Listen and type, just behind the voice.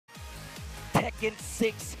Tekken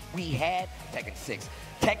 6, we had Tekken 6.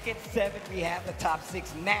 Tekken 7, we have the top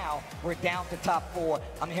 6. Now, we're down to top 4.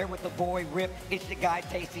 I'm here with the boy, Rip. It's your guy,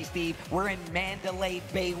 Tasty Steve. We're in Mandalay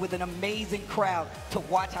Bay with an amazing crowd to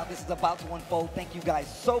watch how this is about to unfold. Thank you guys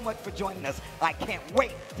so much for joining us. I can't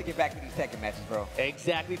wait to get back to these Tekken matches, bro.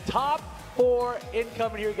 Exactly. Top 4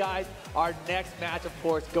 incoming here, guys. Our next match, of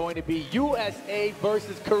course, going to be USA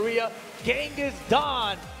versus Korea. Genghis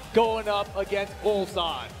Don going up against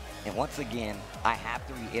Ulsan. And once again, I have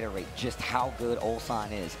to reiterate just how good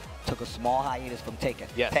Ulsan is. Took a small hiatus from Tekken,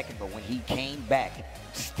 but when he came back,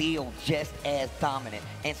 still just as dominant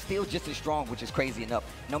and still just as strong, which is crazy enough.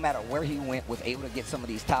 No matter where he went, was able to get some of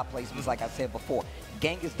these top placements, like I said before.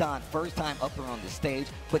 Genghis Don, first time up here on the stage,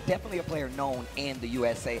 but definitely a player known in the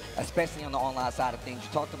USA, especially on the online side of things. You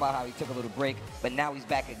talked about how he took a little break, but now he's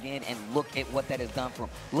back again, and look at what that has done for him.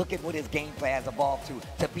 Look at what his gameplay has evolved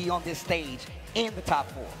to be on this stage in the top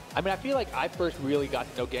 4. I mean, I feel like I first really got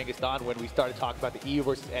to know Genghis Don when we started talking about the EU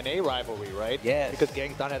versus NA rivalry, right? Yes. Because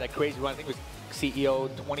Genghis Don had that crazy run. I think it was CEO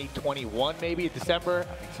 2021, maybe, in December,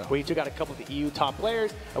 where he took out a couple of the EU top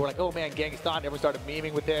players, and we're like, oh man, Genghis Don. Everyone started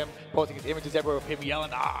memeing with him, posting his images everywhere of him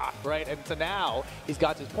yelling, ah, right? And so now he's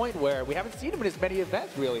got to this point where we haven't seen him in as many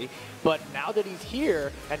events, really, but now that he's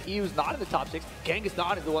here and EU's not in the top 6, Genghis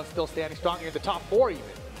Don is the one still standing strong here in the top 4 even.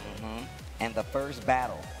 And the first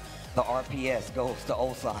battle, the RPS goes to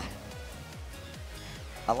Ulsan.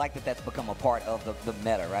 I like that that's become a part of the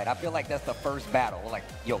meta, right? I feel like that's the first battle. Like,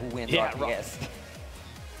 yo, who wins RPS?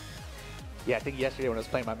 Yeah, I think yesterday when I was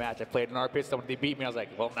playing my match, I played an RPS, someone they beat me, I was like,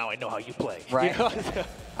 well, now I know how you play. Right. You know?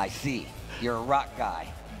 I see. You're a rock guy.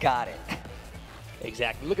 Got it.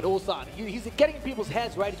 Exactly. Look at Ulsan. He's getting in people's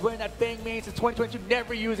heads, right? He's wearing that Fang main since 2022,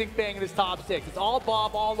 never using Fang in his top 6. It's all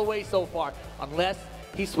Bob all the way so far, unless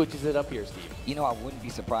he switches it up here, Steve. You know, I wouldn't be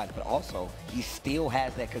surprised, but also, he still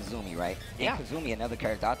has that Kazumi, right? Yeah. And Kazumi, another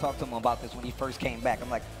character. I talked to him about this when he first came back. I'm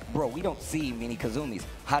like, bro, we don't see many Kazumis.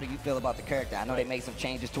 How do you feel about the character? I know they made some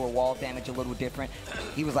changes to her wall damage a little different.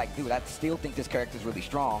 He was like, dude, I still think this character is really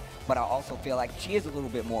strong, but I also feel like she is a little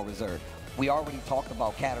bit more reserved. We already talked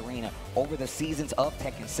about Katarina over the seasons of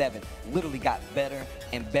Tekken 7, literally got better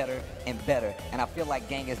and better and better. And I feel like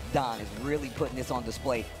Genghis Don is really putting this on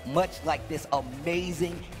display, much like this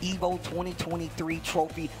amazing EVO 2023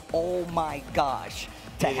 trophy. Oh my gosh,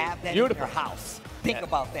 to have that in your house. Think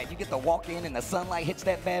about that. You get to walk in and the sunlight hits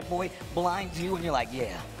that bad boy, blinds you, and you're like,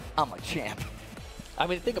 yeah, I'm a champ. I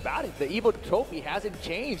mean, think about it. The EVO trophy hasn't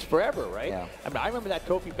changed forever, right? Yeah. I mean, I remember that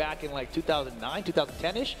trophy back in like 2009,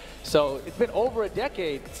 2010-ish. So it's been over a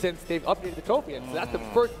decade since they've updated the trophy. And so that's the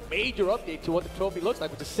first major update to what the trophy looks like,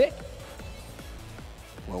 which is sick.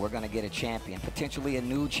 Well, we're going to get a champion, potentially a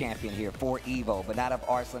new champion here for EVO, but not if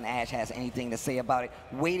Arslan Ash has anything to say about it.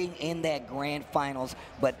 Waiting in that grand finals,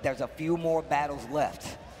 but there's a few more battles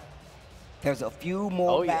left. There's a few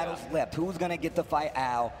more battles left. Who's going to get to fight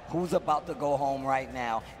Al? Who's about to go home right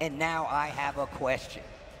now? And now I have a question.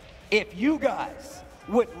 If you guys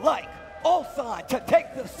would like Ulsan to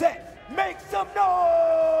take the set, make some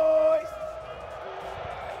noise!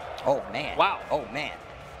 Oh, man. Wow. Oh, man.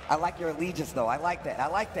 I like your allegiance, though. I like that. I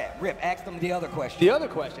like that. Rip, ask them the other question. The other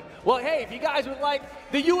question. Well, hey, if you guys would like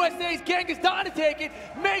the USA's Genghis Don to take it,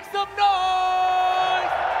 make some noise!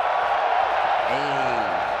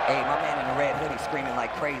 Hey, my man in the red hoodie screaming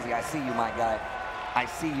like crazy. I see you, my guy. I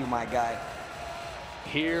see you, my guy.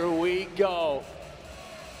 Here we go.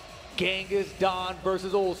 Genghis Don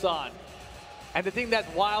versus Ulsan. And the thing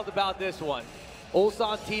that's wild about this one,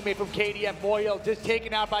 Ulsan's teammate from KDF, Moyo, just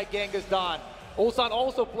taken out by Genghis Don. Ulsan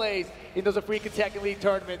also plays in those African Tekken League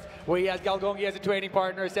tournaments where he has Galgongi as a training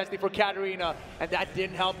partner, essentially for Katarina, and that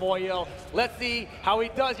didn't help Moyo. Let's see how he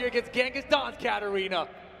does here against Genghis Don's Katarina.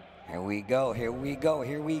 Here we go, here we go,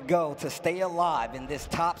 here we go. To stay alive in this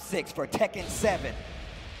top 6 for Tekken 7.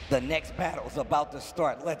 The next battle's about to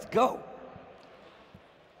start. Let's go.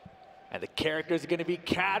 And the characters are going to be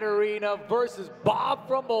Katarina versus Bob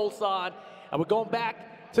from Ulsan. And we're going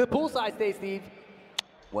back to the poolside stage, Steve.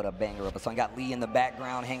 What a banger of a song. Got Lee in the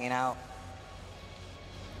background hanging out.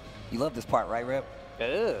 You love this part, right, Rip?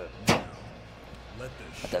 Let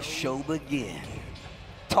the show begin.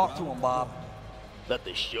 Talk to him, Bob. Let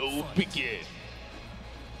the show begin.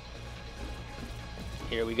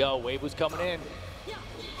 Here we go. Wave was coming in.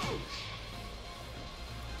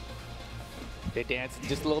 They dance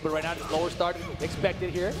just a little bit right now. Just lower start than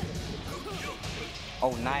expected here.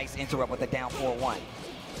 Oh, nice interrupt with the down 4-1.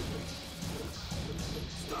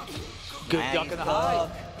 Good nice duck in the high.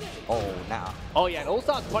 Oh, now. Oh, yeah, and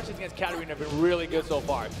Ulsan's punches against Katarina have been really good so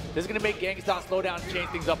far. This is going to make Genghis Don slow down and change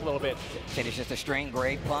things up a little bit. Finish just a string,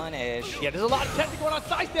 great punish. Yeah, there's a lot of technique going on.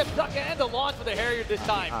 Sidestep. duck, and the launch for the Harrier this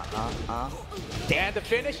time. And the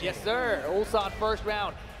finish, yes sir. Ulsan first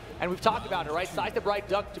round. And we've talked about it, right? Sidestep right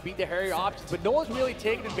duck to beat the Harrier options, but no one's really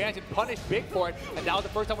taken advantage and punished big for it, and that was the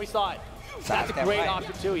first time we saw it. That's a great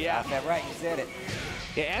option too, yeah. That's right, you said it.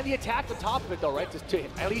 Yeah, and the attack on top of it though, right? Just to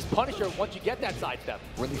at least punish her once you get that sidestep.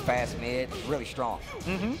 Really fast mid, really strong.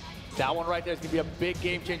 That one right there is gonna be a big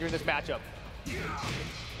game changer in this matchup.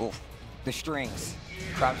 Oof. The strings.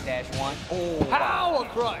 Crouch dash one. Oh, Power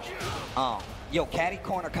crush. Yo, caddy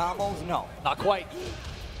corner combos? No. Not quite.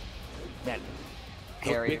 Man.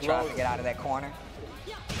 Harrier tries to get out of that corner.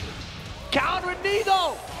 Counter knee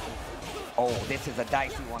though. Oh, this is a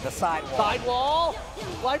dicey one. The sidewall. Sidewall.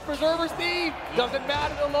 Life preserver, Steve. Doesn't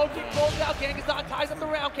matter. The low kick goes out. Genghis Don ties up the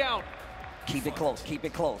round count. Keep it close. Keep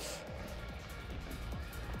it close.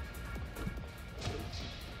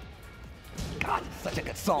 God, such a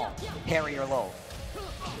good song. Harrier low.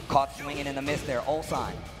 Caught swinging in the mist there.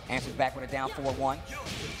 Ulsan answers back with a down 4-1.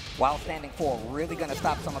 While standing 4, really going to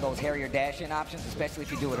stop some of those Harrier dash-in options, especially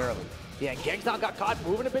if you do it early. Yeah, Genghis Don got caught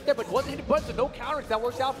moving a bit there, but wasn't hitting buttons, so no counters. That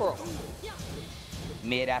works out for him.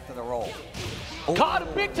 Mid after the roll. Caught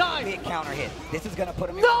him big time. Big counter hit. This is going to put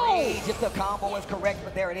him in range if the combo is correct,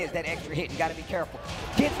 but there it is, that extra hit. You got to be careful.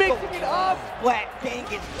 Gets mixing it up. Flat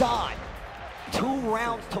Genghis Don. 2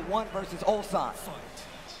 rounds to 1 versus Ulsan.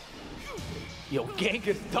 Yo,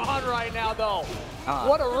 Genghis Don right now, though.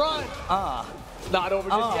 What a run. Not over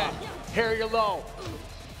just yet. Harrier low.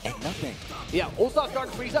 And nothing. Yeah, Ulsan's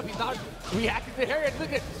starting to freeze up. He's not reacting to Harrier.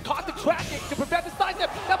 Look at caught the tracking to prevent the sidestep.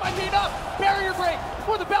 That might be enough. Barrier break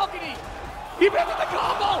for the balcony. He misses the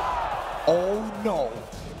combo. Oh, no.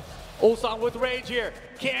 Ulsan with rage here.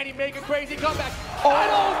 Can he make a crazy comeback? I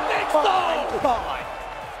don't think so. God.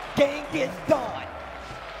 Genghis Don.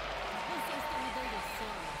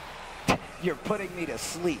 You're putting me to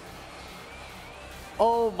sleep.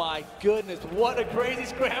 Oh my goodness, what a crazy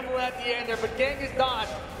scramble at the end there. But Genghis Don,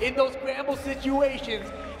 in those scramble situations,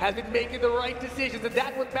 has been making the right decisions, and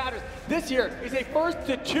that's what matters. This year is a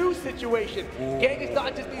 1st-to-2 situation. Genghis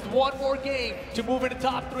Don just needs one more game to move into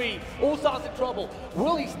top 3. Ulsan's in trouble.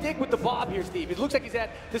 Will he stick with the bob here, Steve? It looks like he's at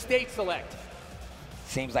the stage select.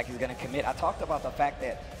 Seems like he's going to commit. I talked about the fact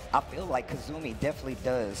that I feel like Kazumi definitely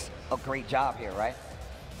does a great job here, right?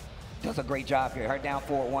 Does a great job here. Her down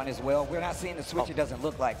 4-1 as well. We're not seeing the switch, it doesn't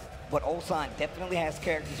look like. But Ulsan definitely has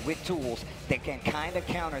characters with tools that can kind of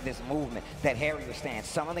counter this movement that Harrier stands.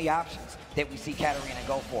 Some of the options that we see Katarina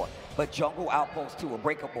go for. But jungle outpost too, a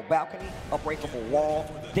breakable balcony, a breakable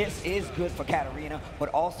wall. This is good for Katarina, but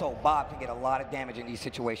also Bob can get a lot of damage in these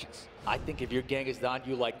situations. I think if you're Genghis Don,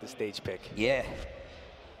 you like the stage pick. Yeah.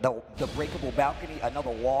 The breakable balcony, another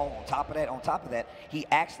wall on top of that, he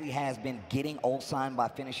actually has been getting Ulsan by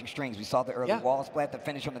finishing strings. We saw the early wall splat, the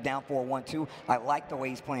finish on the down 4-1-2. I like the way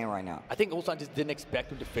he's playing right now. I think Ulsan just didn't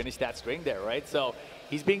expect him to finish that string there, right? So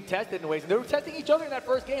he's being tested in ways. And they were testing each other in that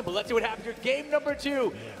first game, but let's see what happens here. Game number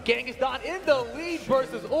 2, Genghis Don in the lead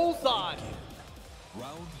versus Ulsan.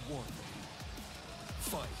 Round 1,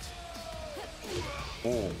 fight.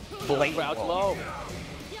 Oh, Full crouch low.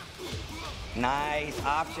 Nice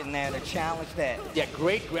option there to challenge that. Yeah,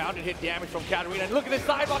 great grounded hit damage from Katarina. And look at the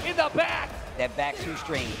sidewalk in the back. That back 2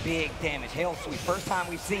 string, big damage. Hell sweep. First time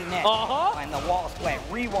we've seen that. And the wall splat,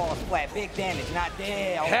 re-wall splat, big damage. Not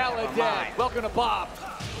dead. Oh, hella dead. Welcome to Bob.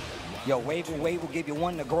 Yo, Wave will give you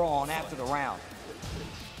one to grow on after the round.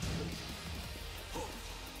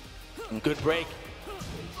 Good break.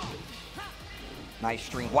 Nice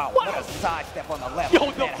string. Wow, what a sidestep on the left.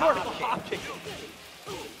 Yo, the vertical hop kick.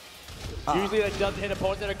 Usually that doesn't hit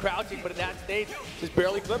opponents that are crouching, but in that stage, just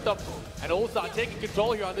barely clipped them. And Ulsan taking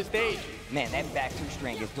control here on this stage. Man, that back 2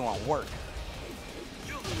 string is doing work.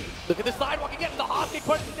 Look at the sidewalk again. The hop kick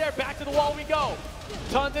punches there. Back to the wall we go.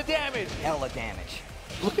 Tons of damage. Hella damage.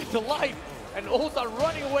 Look at the life. And Ulsan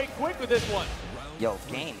running away quick with this one. Yo,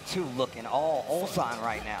 game 2 looking all Ulsan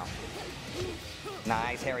right now.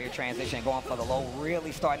 Nice Harrier transition going for the low.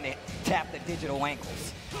 Really starting to tap the digital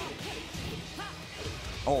ankles.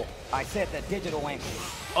 Oh, I said the digital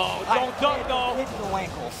ankles. Oh, don't dunk though. Digital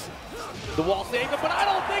ankles. The wall saved him, but I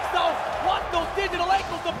don't think so. Watch those digital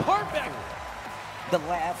ankles, the perfect. The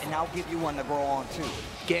laugh, and I'll give you one to grow on too.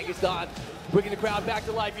 Genghis Don bringing the crowd back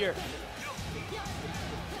to life here.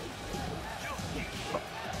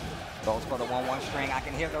 Goes for the 1-1 string. I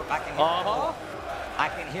can hear the I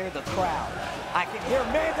can hear the crowd. I can hear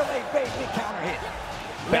Mandalay Bay big counter hit.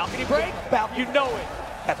 Balcony break? Balcony. You know it.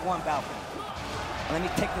 That's one balcony. Let me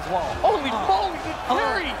take this wall. Holy moly, good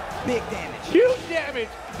carry! Big damage. Huge damage.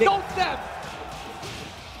 Don't step.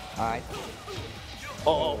 All right.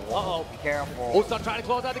 Uh-oh. Be careful. Ulsan trying to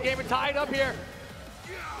close out the game and tie it up here.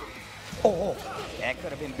 Oh, that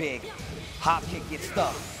could have been big. Hop kick gets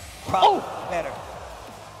stuck. Probably better.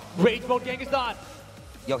 Rage mode Genghis Don.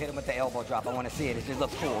 Yo, hit him with the elbow drop. I want to see it. It just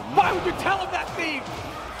looks cool. Why would you tell him that, Steve?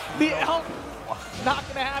 The help, not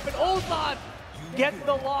gonna happen. Ulsan gets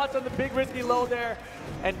the loss on the big risky low there.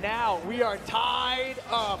 And now we are tied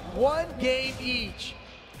up, 1 game each.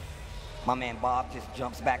 My man Bob just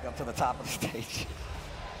jumps back up to the top of the stage.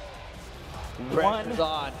 Pressure's 1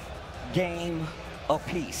 on. game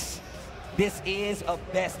apiece. This is a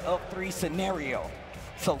best of 3 scenario.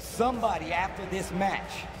 So somebody after this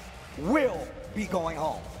match will be going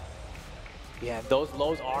home. Yeah, those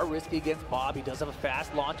lows are risky against Bob. He does have a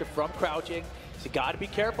fast launcher from crouching. So you got to be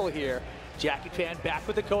careful here. Jackie Fan back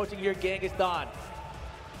with the coaching here, Genghis Don.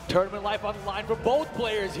 Tournament life on the line for both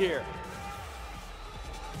players here.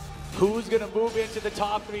 Who's going to move into the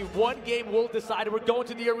top 3? 1 game will decide it. We're going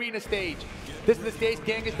to the arena stage. This is the stage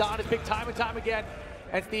Genghis Don has picked time and time again.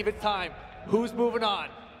 And Steve, it's time. Who's moving on?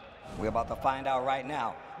 We're about to find out right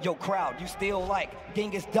now. Yo, crowd, you still like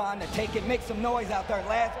Genghis Don to take it? Make some noise out there.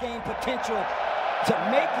 Last game potential to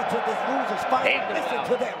make it to this loser's final. Listen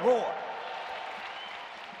to that roar.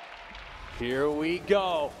 Here we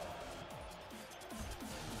go.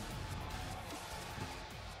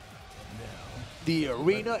 The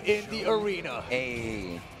arena in the arena.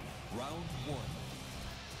 Hey. Round 1.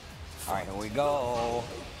 All right, here we go.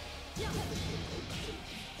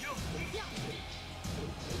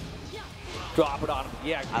 Drop it on him.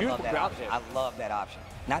 Yeah, I love beautiful that ground option. hit. I love that option.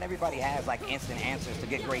 Not everybody has like instant answers to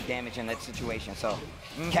get great damage in that situation. So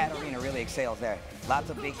Cat Arena really excels there. Lots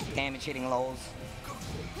of big damage hitting lows.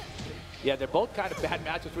 Yeah, they're both kind of bad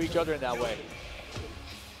matches for each other in that way.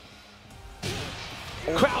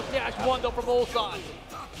 Crowd dash 1 though from Ulsan.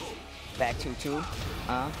 Back 2-2.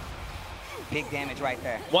 Big damage right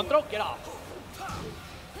there. 1 throw, get off.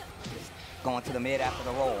 Going to the mid after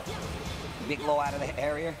the roll. Big low out of the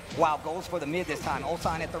area. Wow, goes for the mid this time.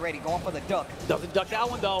 Ulsan at the ready, going for the duck. Doesn't duck that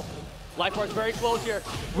one though. Life bar's very close here.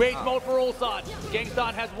 Rage mode for Ulsan. Genghis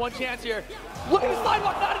Don has 1 chance here. Look at the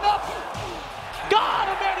sidewalk, not enough. Got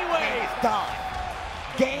him anyway.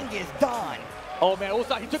 Genghis Don. Oh man,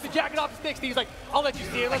 Ulsan, he took the jacket off the stick. He's like, I'll let you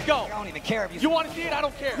see it, let's go. I don't even care if You want to see it? I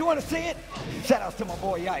don't care. You want to see it? Shout outs to my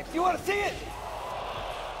boy Yipes. You want to see it?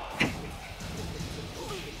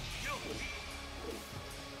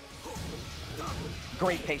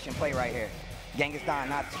 Great patient play right here. Genghis Don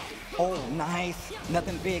not, oh nice.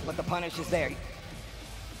 Nothing big, but the punish is there.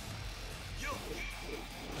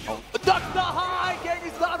 Ducks the high.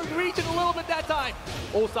 Genghis Don was reaching a little bit that time.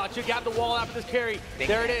 Ulsan should get the wall after this carry.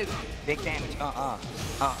 There it is. Big damage.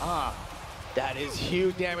 That is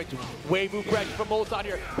huge damage. Wave move pressure from Ulsan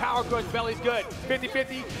here. Power crush, belly's good.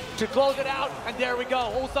 50-50 to close it out, and there we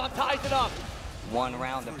go. Ulsan ties it up. 1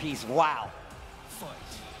 round apiece. Wow.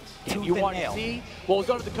 You want to see what was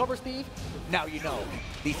under the cover, Steve? Now you know.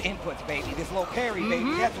 These inputs, baby. This low parry,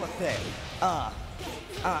 baby. That's what's there.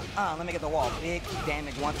 Let me get the wall. Big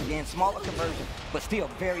damage once again. Smaller conversion, but still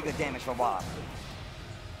very good damage for Bob.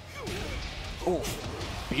 Oof.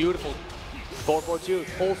 Beautiful. 4-4-2.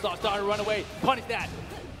 Ulsan starting to run away. Punish that.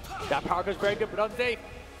 That power is very good, but unsafe.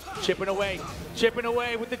 Chipping away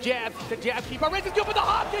with the jabs. The jab keep on raising, good with the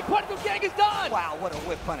hop kick. Punish from Genghis Don. Wow, what a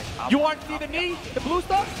whip punish. You want to see the knee, the blue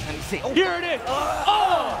stuff? Let me see. Oh, here it is.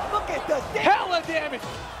 Oh, look at the damage. Hella damage.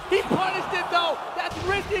 He punished it though. That's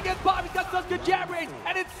risky against Bob. He's got such good jab range,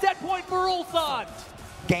 and it's set point for Ulsan.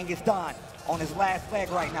 Genghis Don on his last leg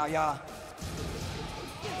right now, y'all.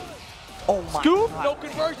 Oh my Scoop, God. no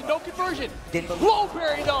conversion, no conversion. Didn't believe- Low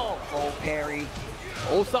parry though. Low parry.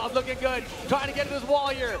 Ulsan's looking good. Trying to get to this wall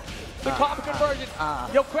here. The copper conversion.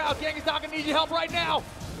 Yo, crowd, Genghis Don gonna need your help right now.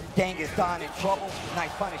 Genghis Don in trouble.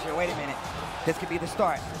 Nice punish here. Wait a minute. This could be the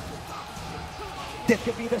start. This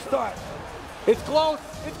could be the start. It's close.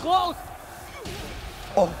 It's close.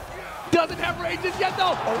 Oh. Doesn't have range just yet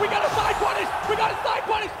though. We got a side punish. We got a side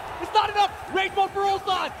punish. It's not enough. Rage mode for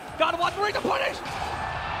Ulsan. Gotta watch the range of punish.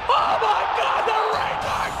 Oh my God, the rage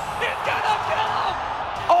mark is gonna kill him.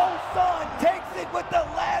 Ulsan takes it with the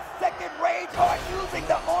last second rage art using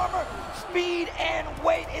the armor. Speed and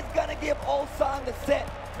weight is gonna give Ulsan the set.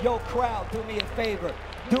 Yo, crowd, do me a favor.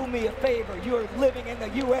 Do me a favor. You're living in the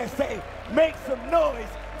USA. Make some noise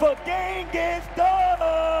for Genghis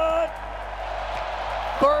Don.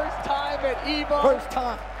 First time at EVO. First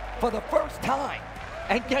time. For the first time.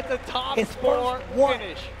 And get the top His 4 first one.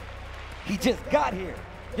 finish. He just got here.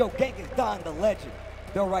 Yo, Genghis Don, the legend.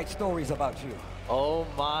 They'll write stories about you. Oh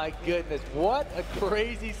my goodness, what a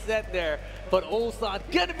crazy set there. But Ulsan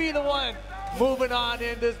gonna be the one moving on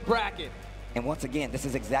in this bracket. And once again, this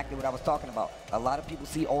is exactly what I was talking about. A lot of people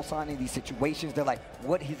see Ulsan in these situations. They're like,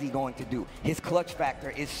 what is he going to do? His clutch factor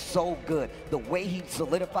is so good. The way he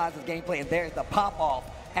solidifies his gameplay, and there's the pop-off.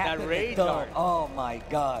 That rage art. Oh my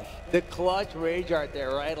gosh. The clutch rage art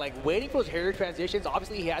there, right? Like waiting for those Harrier transitions.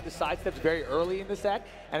 Obviously, he had the side steps very early in the set.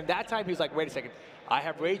 And at that time, he was like, wait a second. I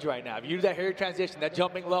have rage right now. If you do that Harrier transition, that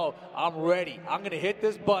jumping low, I'm ready. I'm going to hit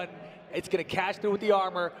this button. It's going to cash through with the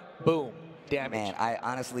armor. Boom. Damage. Man, I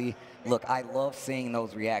honestly, look, I love seeing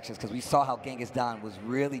those reactions because we saw how Genghis Don was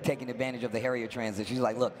really taking advantage of the Harrier transition. He's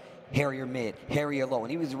like, look, Harrier mid, Harrier low,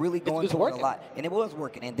 and he was really going to it a lot, and it was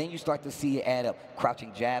working. And then you start to see it add up.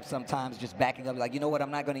 Crouching jab sometimes, just backing up, like, you know what,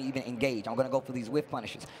 I'm not going to even engage. I'm going to go for these whiff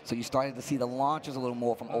punishes. So you started to see the launchers a little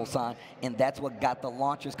more from Ulsan, and that's what got the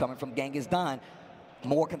launchers coming from Genghis Don.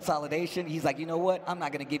 More consolidation. He's like, you know what, I'm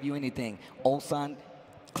not going to give you anything. Ulsan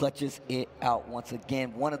clutches it out once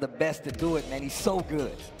again. One of the best to do it, man. He's so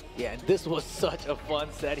good. Yeah, and this was such a fun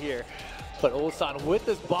set here. But Ulsan with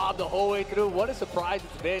this bomb the whole way through. What a surprise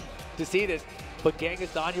it's been to see this. But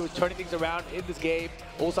Genghis Don here was turning things around in this game.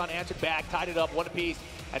 Ulsan answered back, tied it up, one apiece.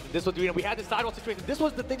 And this was, we had the sidewall situation. This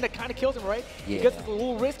was the thing that kind of kills him, right? Yeah. Because it's a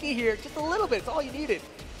little risky here, just a little bit. It's all you needed.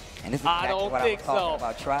 And this is exactly what I was talking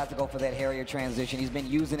about. Tries to go for that Harrier transition. He's been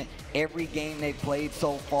using it every game they've played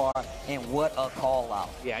so far, and what a call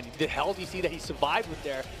out. Yeah, and the hell do you see that he survived with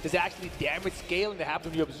there? There's actually damage scaling to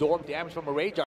happen when you absorb damage from a rage art.